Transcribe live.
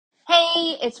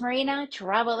Hey, it's Marina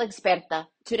Travel Experta.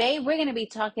 Today we're going to be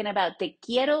talking about Te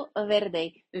Quiero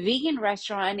Verde, vegan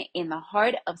restaurant in the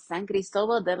heart of San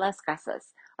Cristobal de las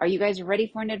Casas. Are you guys ready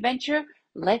for an adventure?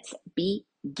 Let's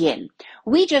begin.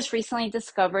 We just recently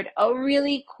discovered a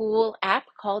really cool app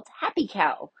called Happy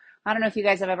Cow. I don't know if you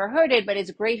guys have ever heard it, but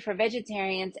it's great for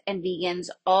vegetarians and vegans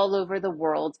all over the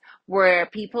world, where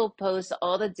people post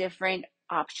all the different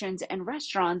options and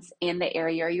restaurants in the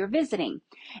area you're visiting.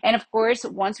 And of course,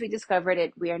 once we discovered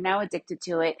it, we are now addicted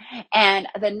to it. And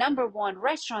the number one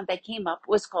restaurant that came up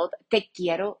was called Te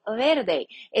Quiero Verde.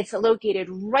 It's located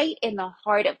right in the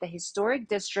heart of the historic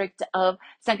district of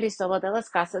San Cristobal de las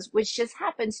Casas, which just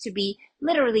happens to be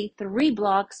literally 3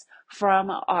 blocks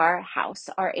from our house,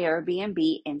 our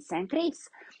Airbnb in San Cris.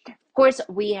 Of course,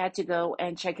 we had to go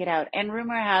and check it out. And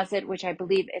rumor has it, which I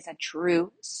believe is a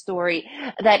true story,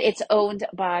 that it's owned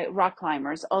by rock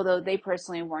climbers, although they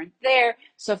personally weren't there.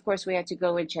 So, of course, we had to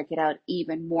go and check it out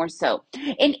even more so.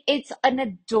 And it's an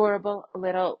adorable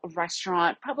little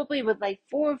restaurant, probably with like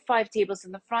 4 or 5 tables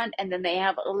in the front. And then they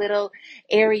have a little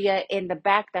area in the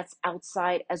back that's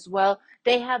outside as well.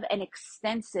 They have an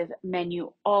extensive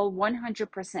menu, all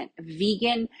 100%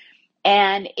 vegan,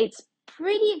 and it's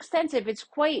pretty extensive. It's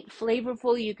quite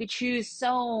flavorful. You could choose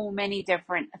so many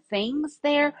different things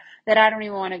there that I don't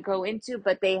even want to go into,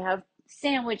 but they have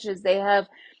sandwiches, they have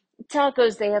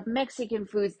tacos, they have Mexican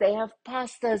foods, they have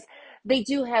pastas. They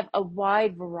do have a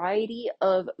wide variety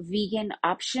of vegan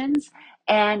options,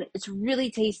 and it's really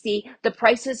tasty. The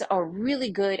prices are really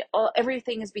good.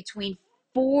 Everything is between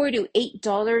 $4 to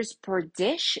 $8 per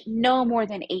dish, no more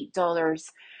than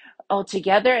 $8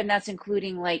 altogether, and that's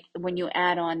including like when you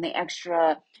add on the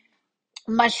extra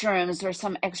mushrooms or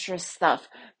some extra stuff.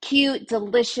 Cute,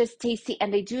 delicious, tasty,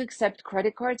 and they do accept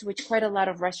credit cards, which quite a lot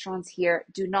of restaurants here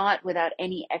do not, without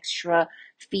any extra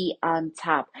fee on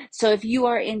top. So if you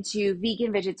are into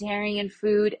vegan, vegetarian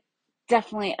food,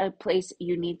 definitely a place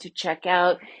you need to check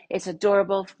out. It's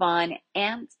adorable, fun,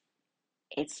 and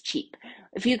it's cheap.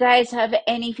 If you guys have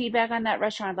any feedback on that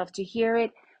restaurant, I'd love to hear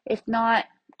it. If not,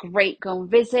 great, go and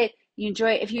visit.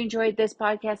 If you enjoyed this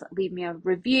podcast, leave me a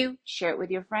review, share it with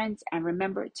your friends, and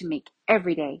remember to make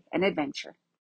every day an adventure.